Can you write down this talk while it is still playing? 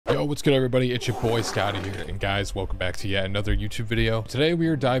Yo, what's good everybody? It's your boy Scotty here, and guys, welcome back to yet another YouTube video. Today we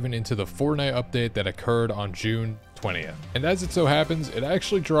are diving into the Fortnite update that occurred on June 20th. And as it so happens, it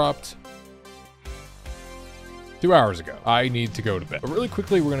actually dropped 2 hours ago. I need to go to bed. But really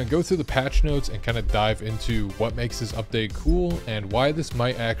quickly, we're going to go through the patch notes and kind of dive into what makes this update cool and why this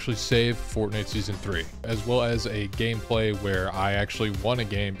might actually save Fortnite Season 3, as well as a gameplay where I actually won a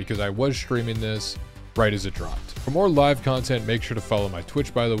game because I was streaming this right as it dropped. For more live content, make sure to follow my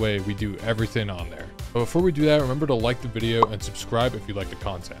Twitch, by the way. We do everything on there. But before we do that, remember to like the video and subscribe if you like the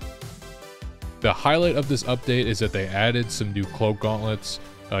content. The highlight of this update is that they added some new cloak gauntlets.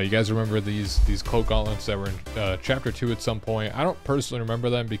 You guys remember these cloak gauntlets that were in chapter 2 at some point? I don't personally remember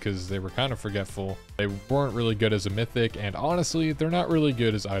them because they were kind of forgetful. They weren't really good as a mythic, and honestly, they're not really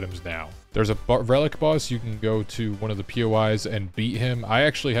good as items now. There's a relic boss. You can go to one of the POIs and beat him. I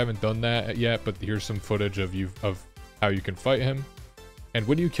actually haven't done that yet, but here's some footage of how you can fight him. And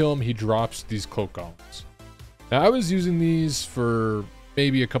when you kill him, he drops these cloak gauntlets. Now, I was using these for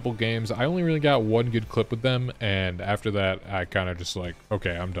maybe a couple games. I only really got one good clip with them, and after that I kind of just like,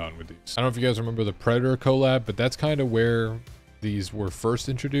 okay, I'm done with these. I don't know if you guys remember the Predator collab, but that's kind of where these were first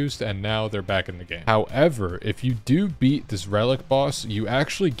introduced, and now they're back in the game. However, if you do beat this relic boss, you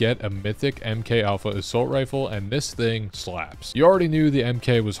actually get a mythic MK Alpha assault rifle, and this thing slaps. You already knew the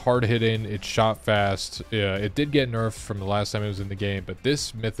MK was hard hitting, it shot fast. It did get nerfed from the last time it was in the game, but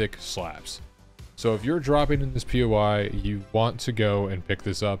this mythic slaps. So if you're dropping in this POI, you want to go and pick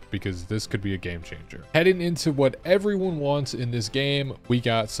this up because this could be a game changer. Heading into what everyone wants in this game, we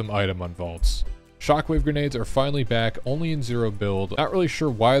got some item unvaults. Shockwave grenades are finally back, only in 0 build. Not really sure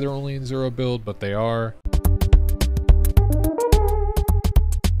why they're only in 0 build, but they are.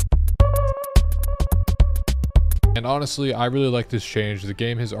 And honestly, I really like this change. The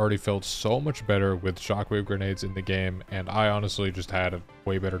game has already felt so much better with shockwave grenades in the game, and I honestly just had a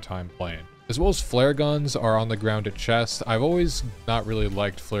way better time playing. As well as flare guns are on the ground at chest. I've always not really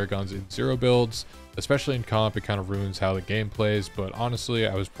liked flare guns in 0 builds, especially in comp. It kind of ruins how the game plays, but honestly,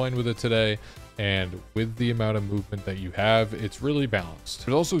 I was playing with it today, and with the amount of movement that you have, it's really balanced.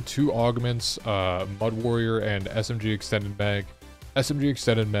 There's also 2 augments, Mud Warrior and SMG Extended Mag. SMG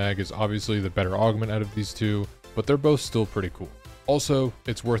Extended Mag is obviously the better augment out of these 2, but they're both still pretty cool. Also,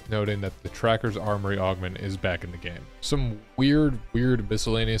 it's worth noting that the Tracker's Armory augment is back in the game. Some weird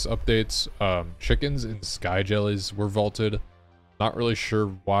miscellaneous updates. Chickens and sky jellies were vaulted. Not really sure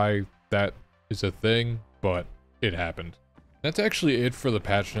why that is a thing, but it happened. That's actually it for the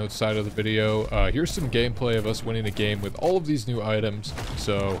patch notes side of the video. Here's some gameplay of us winning a game with all of these new items.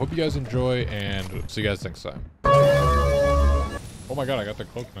 So hope you guys enjoy, and see you guys next time. Oh my god, I got the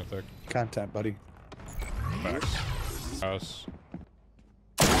cloak mythic. Content, buddy. Back. House.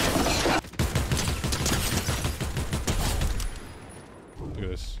 Look at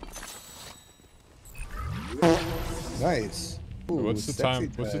this. Nice. Ooh, what's the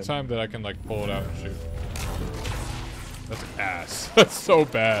time? What's the time that I can like pull it out and shoot? That's ass. That's so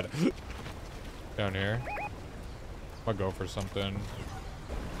bad. Down here. I'll go for something.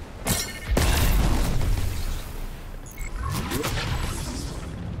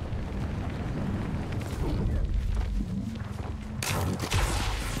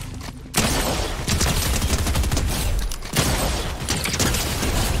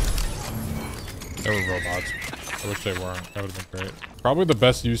 They were robots. I wish they weren't. That would have been great. Probably the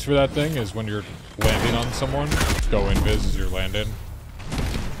best use for that thing is when you're landing on someone. Go invis as you're landing.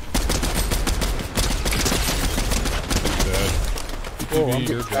 Dead. Oh, I'm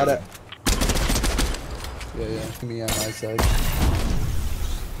good at it. Yeah. Me on my side.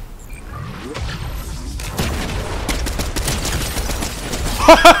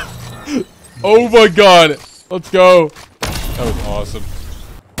 Oh my god! Let's go! That was awesome.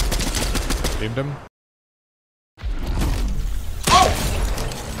 Aimed him. Oh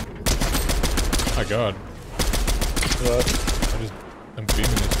my god. What? I'm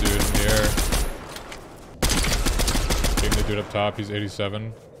beaming this dude in the air. Beam the dude up top, he's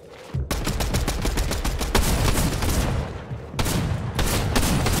 87.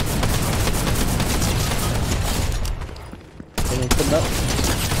 Coming up.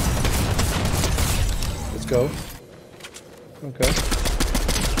 Let's go. Okay.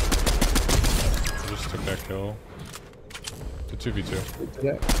 Just took that kill. It's a 2v2.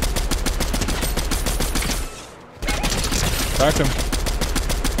 Yeah. Cracked him.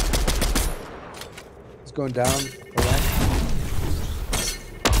 It's going down. Around.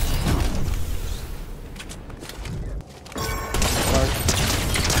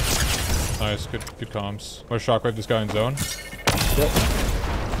 Nice, good comms. Want to shockwave this guy in zone? Yep.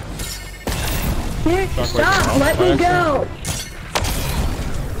 Stop! Let me go!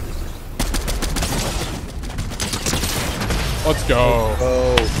 Let's go.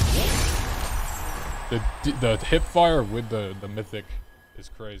 Oh, The hip fire with the mythic is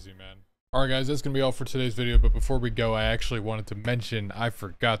crazy, man. Alright guys, that's going to be all for today's video, but before we go, I actually wanted to mention, I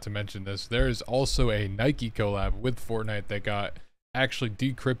forgot to mention this, there is also a Nike collab with Fortnite that got actually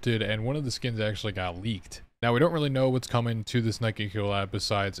decrypted, and one of the skins actually got leaked. Now, we don't really know what's coming to this Nike collab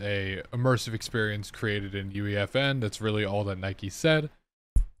besides a immersive experience created in UEFN. That's really all that Nike said.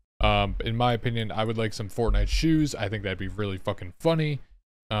 In my opinion, I would like some Fortnite shoes. I think that'd be really fucking funny.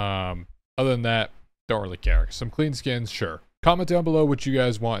 Other than that, don't really care. Some clean skins, sure. Comment down below what you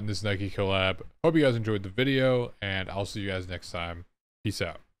guys want in this Nike collab. Hope you guys enjoyed the video, and I'll see you guys next time. Peace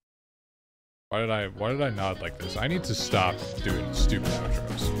out. Why did I nod like this? I need to stop doing stupid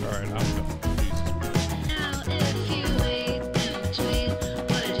outros. Alright, I'm done. Jesus.